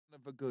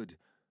return for good,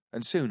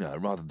 and sooner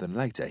rather than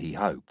later, he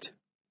hoped.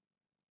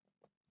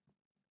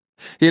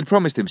 He had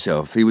promised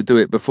himself he would do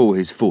it before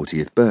his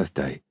 40th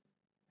birthday,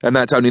 and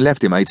that's only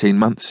left him 18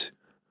 months.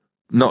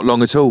 Not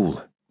long at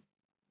all.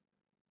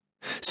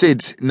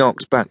 Sid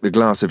knocked back the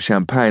glass of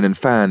champagne and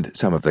fanned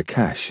some of the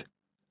cash.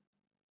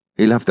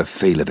 He loved the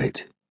feel of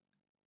it.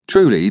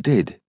 Truly he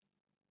did.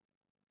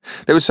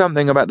 There was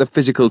something about the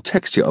physical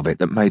texture of it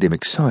that made him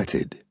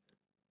excited.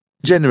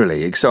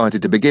 Generally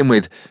excited to begin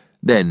with,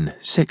 then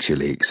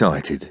sexually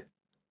excited.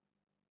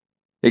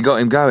 It got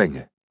him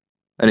going,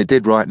 and it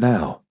did right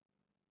now.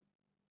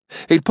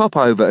 He'd pop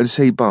over and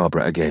see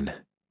Barbara again.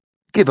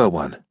 Give her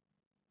one.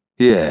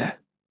 Yeah,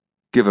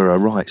 give her a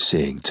right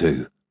seeing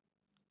too.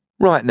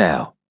 Right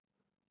now.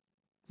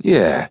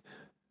 Yeah,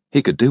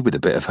 he could do with a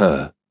bit of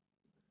her.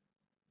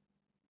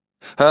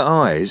 Her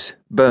eyes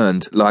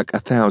burned like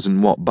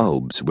 1,000-watt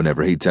bulbs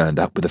whenever he turned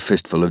up with a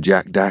fistful of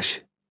Jack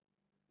Dash.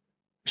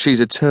 She's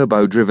a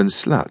turbo-driven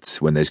slut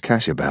when there's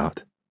cash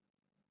about.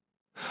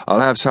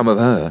 I'll have some of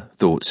her,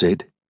 thought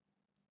Sid.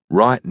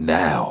 Right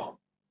now.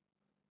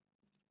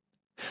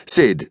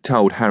 Sid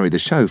told Harry the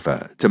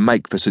chauffeur to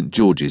make for St.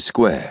 George's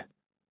Square.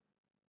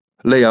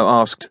 Leo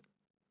asked,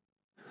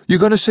 "You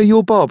going to see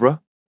your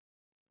Barbara?"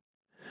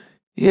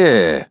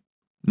 "Yeah,"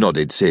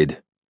 nodded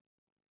Sid.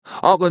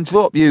 "I can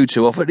drop you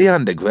two off at the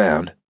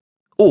Underground,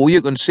 or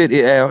you can sit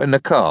it out in the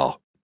car.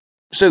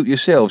 Suit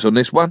yourselves on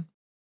this one."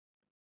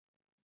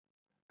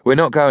 "We're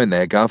not going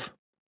there, Gov,"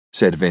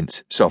 said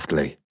Vince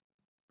softly.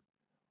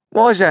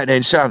 "Why's that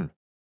then, son?"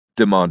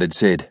 demanded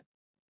Sid.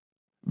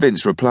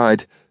 Vince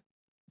replied,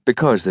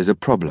 "Because there's a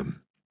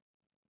problem."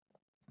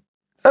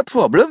 "A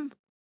problem?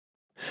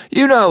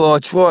 You know I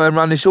try and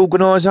run this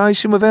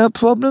organisation without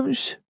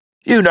problems.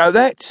 You know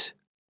that."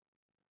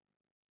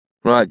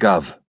 "Right,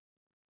 Gov.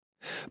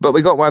 But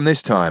we got one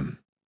this time,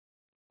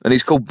 and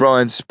he's called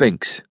Brian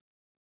Spinks."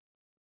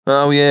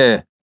 "Oh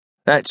yeah,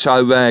 that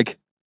toe rag."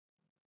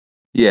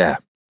 "Yeah."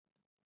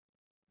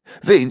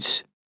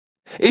 "Vince,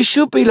 it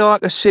should be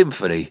like a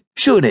symphony,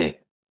 shouldn't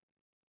it?"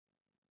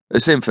 "A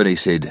symphony,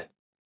 Sid.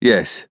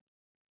 Yes."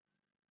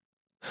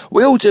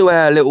 "We'll do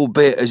our little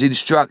bit as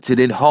instructed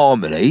in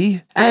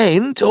harmony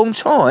and on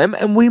time,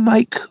 and we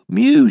make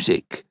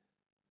music.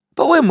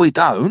 But when we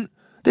don't,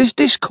 there's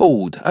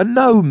discord and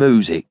no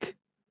music."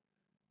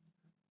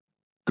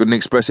 "Couldn't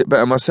express it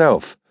better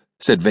myself,"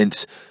 said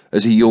Vince,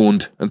 as he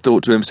yawned and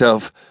thought to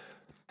himself,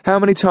 "How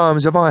many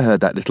times have I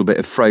heard that little bit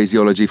of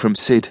phraseology from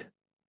Sid?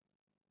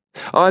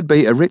 I'd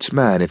be a rich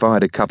man if I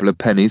had a couple of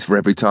pennies for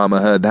every time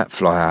I heard that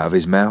fly out of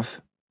his mouth."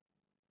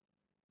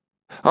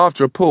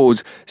 After a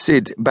pause,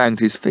 Sid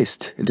banged his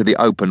fist into the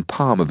open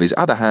palm of his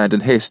other hand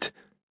and hissed,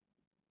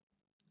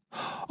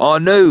 "I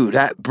knew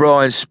that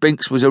Brian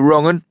Spinks was a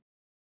wrong 'un."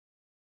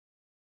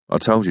 "I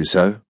told you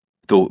so,"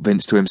 thought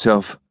Vince to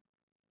himself.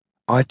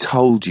 "I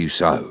told you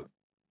so,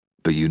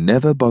 but you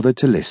never bothered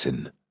to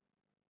listen."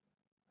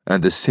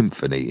 And the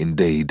symphony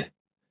indeed.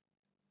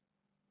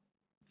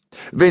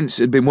 Vince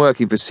had been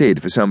working for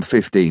Sid for some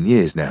 15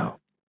 years now,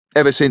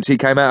 ever since he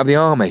came out of the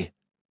army.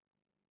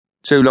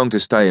 Too long to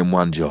stay in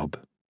one job,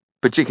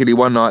 particularly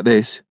one like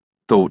this,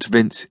 thought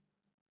Vince.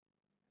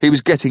 He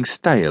was getting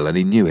stale and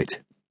he knew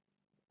it.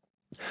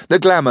 The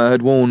glamour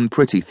had worn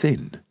pretty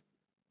thin.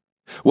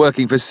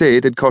 Working for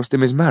Sid had cost him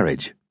his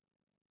marriage,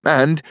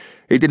 and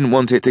he didn't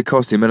want it to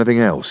cost him anything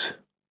else.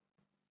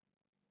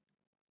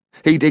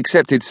 He'd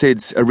accepted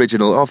Sid's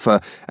original offer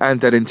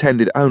and had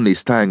intended only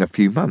staying a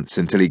few months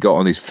until he got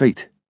on his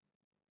feet.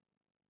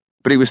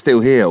 But he was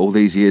still here all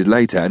these years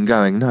later and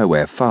going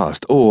nowhere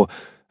fast, or,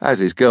 as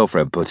his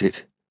girlfriend put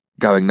it,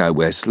 going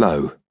nowhere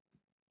slow.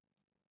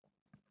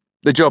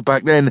 The job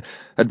back then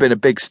had been a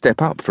big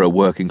step up for a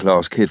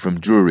working-class kid from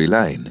Drury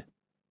Lane.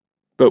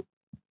 But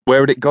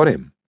where had it got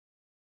him?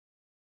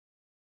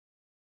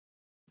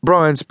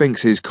 Brian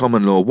Spinks's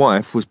common-law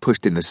wife was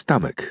pushed in the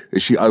stomach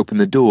as she opened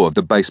the door of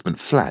the basement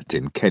flat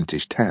in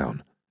Kentish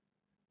Town.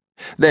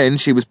 Then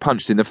she was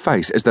punched in the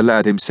face as the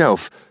lad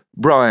himself,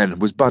 Brian,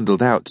 was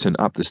bundled out and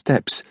up the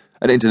steps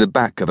and into the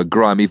back of a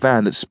grimy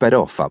van that sped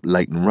off up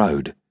Leighton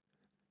Road.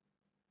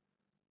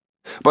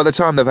 By the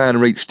time the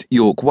van reached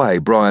York Way,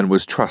 Brian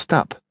was trussed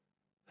up,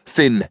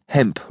 thin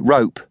hemp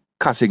rope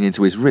cutting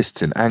into his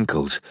wrists and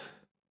ankles,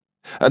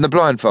 and the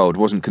blindfold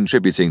wasn't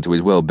contributing to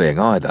his well-being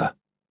either.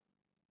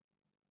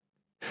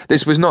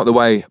 This was not the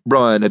way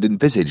Brian had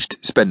envisaged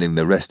spending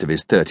the rest of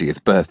his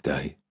 30th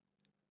birthday.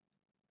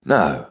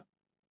 No,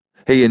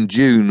 he and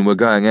June were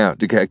going out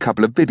to get a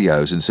couple of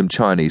videos and some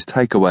Chinese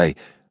takeaway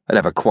and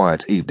have a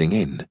quiet evening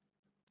in.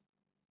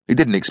 He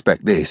didn't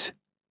expect this.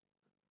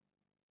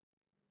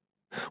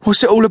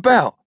 "What's it all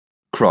about?"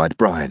 cried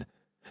Brian,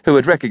 who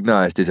had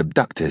recognised his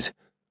abductors.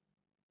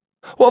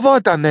 "What have I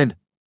done then?"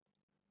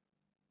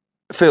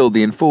 Phil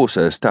the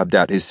enforcer stubbed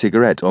out his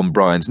cigarette on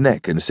Brian's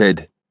neck and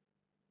said,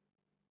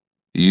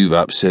 "You've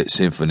upset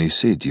Symphony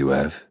Sid, you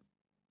have.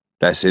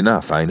 That's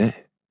enough, ain't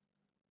it?"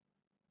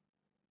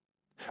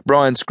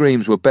 Brian's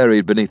screams were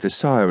buried beneath the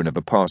siren of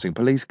a passing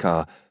police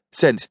car,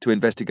 sent to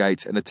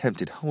investigate an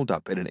attempted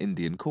hold-up in an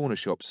Indian corner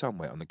shop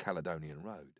somewhere on the Caledonian Road.